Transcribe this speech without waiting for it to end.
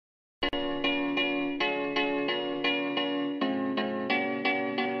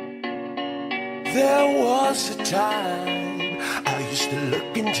There was a time I used to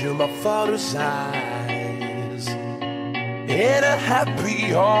look into my father's eyes. In a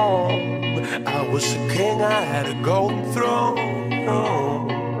happy home, I was a king, I had a golden throne.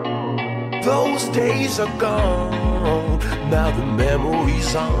 Those days are gone, now the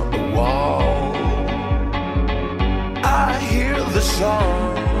memories on the wall. I hear the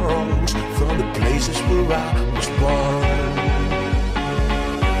songs from the places where I was born.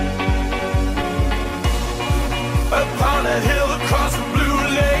 Upon a hill across the blue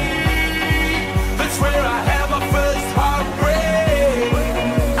lake, that's where I had my first heartbreak.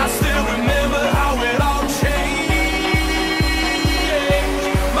 I still remember how it all changed.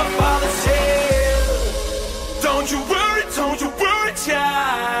 My father said, don't you worry,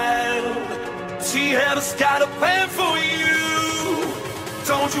 child. She has got a plan for you.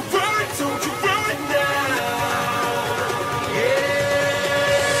 Don't you worry now. Yeah.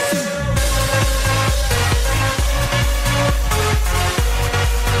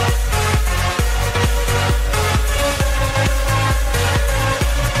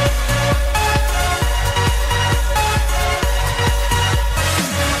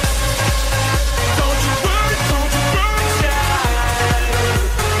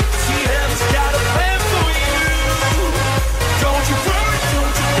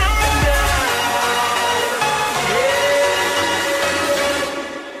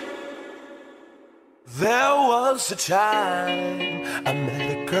 A time I met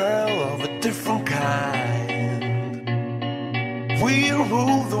a girl of a different kind. We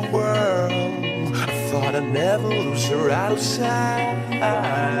ruled the world. I thought I'd never lose her out of sight.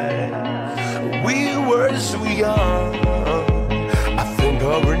 We were so young, I think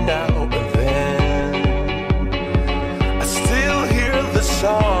of her now and then. I still hear the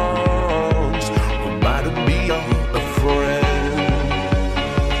songs reminding me of a friend.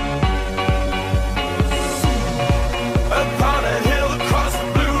 Upon a hill across the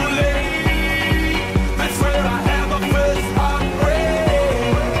blue lake, that's where I had my first heartbreak.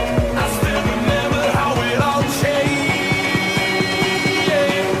 I still remember how it all changed.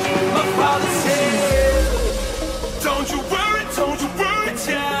 My father said, don't you worry,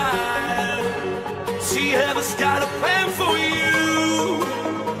 child. She has got a plan for you.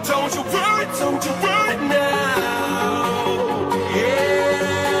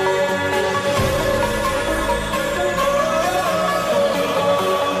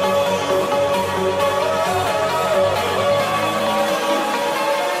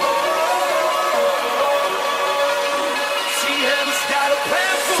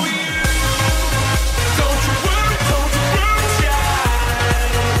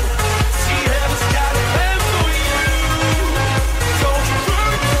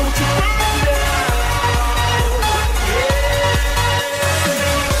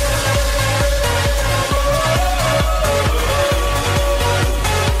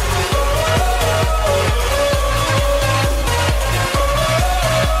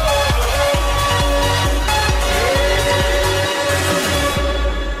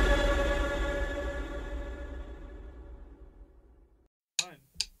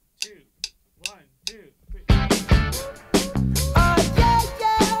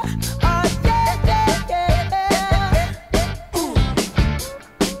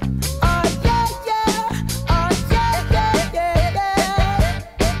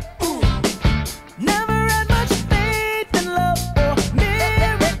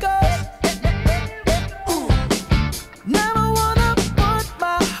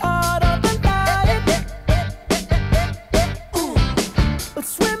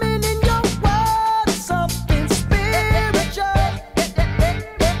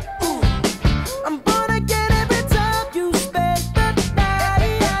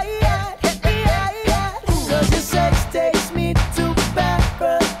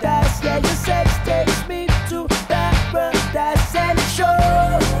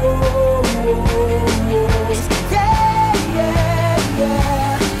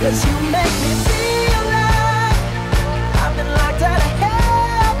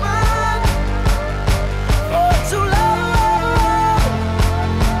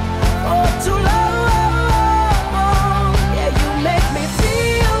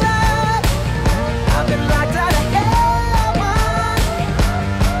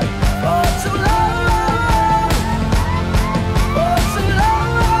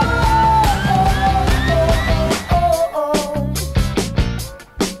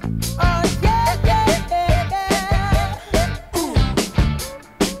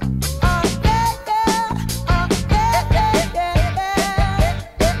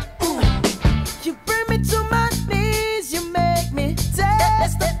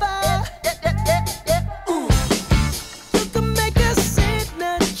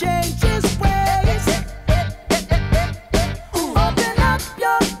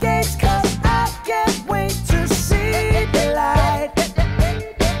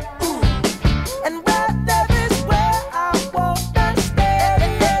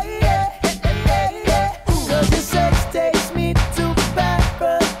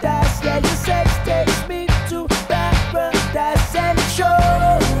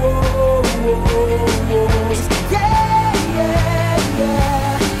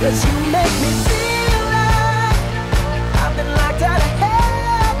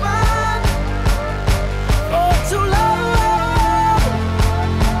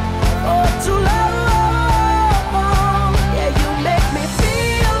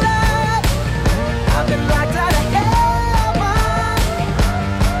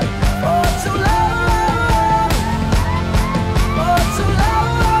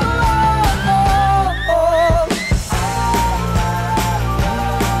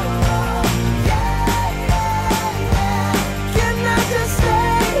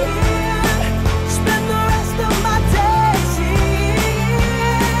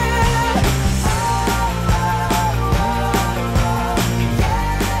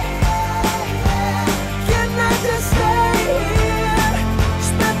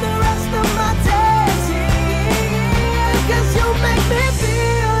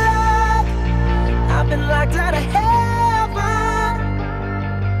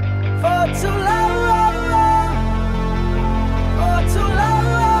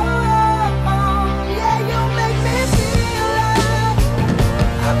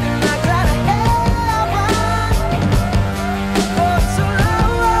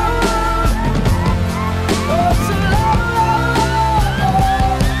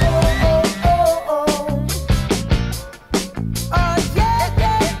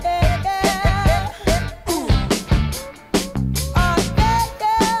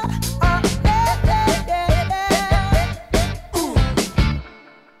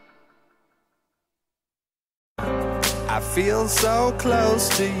 I feel so close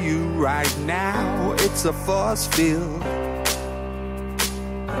to you right now, it's a force field.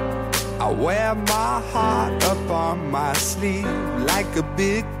 I wear my heart up on my sleeve like a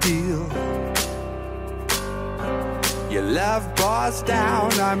big deal. Your love pours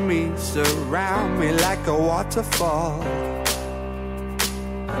down on me, surround me like a waterfall.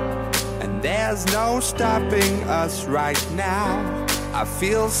 And there's no stopping us right now. I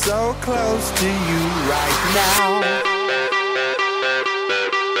feel so close to you right now.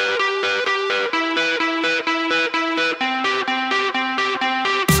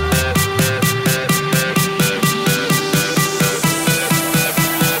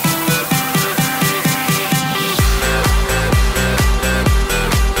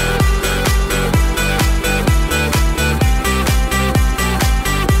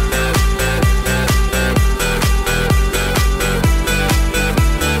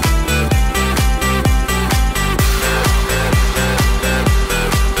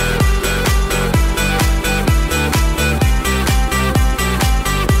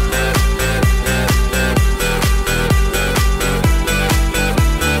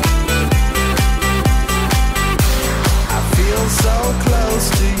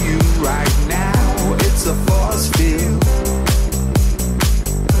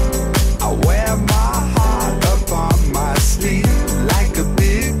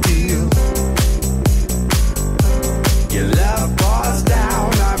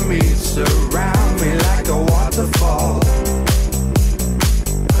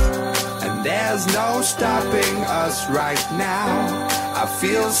 Right now, I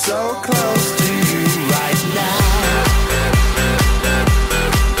feel so close to you right now.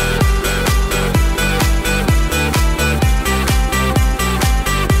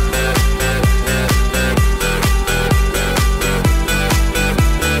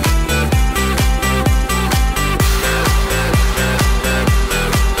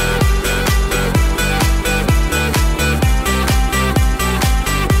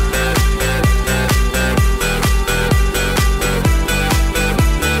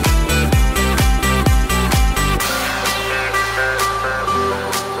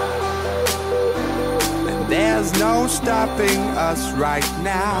 There's no stopping us right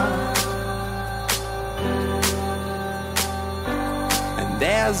now. And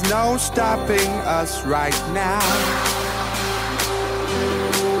there's no stopping us right now.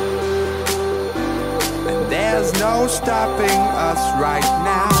 And there's no stopping us right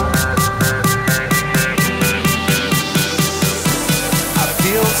now. I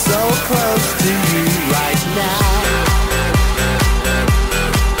feel so close to you right now.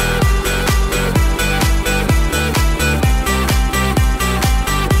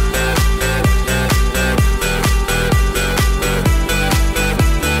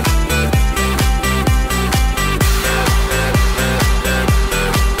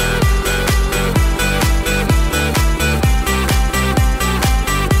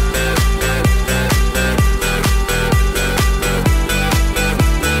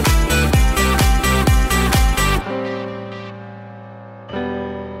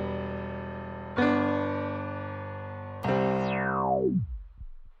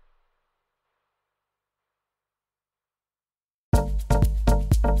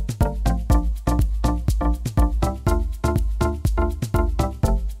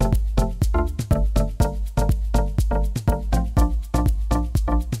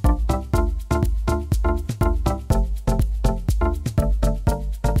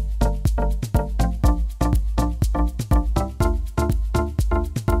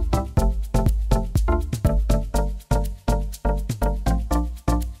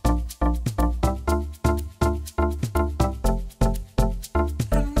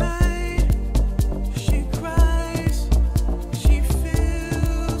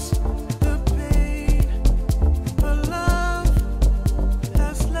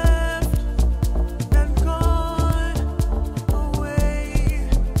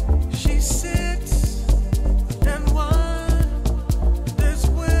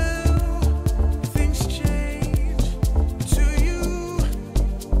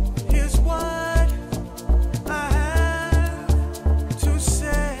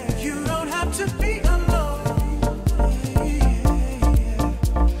 To be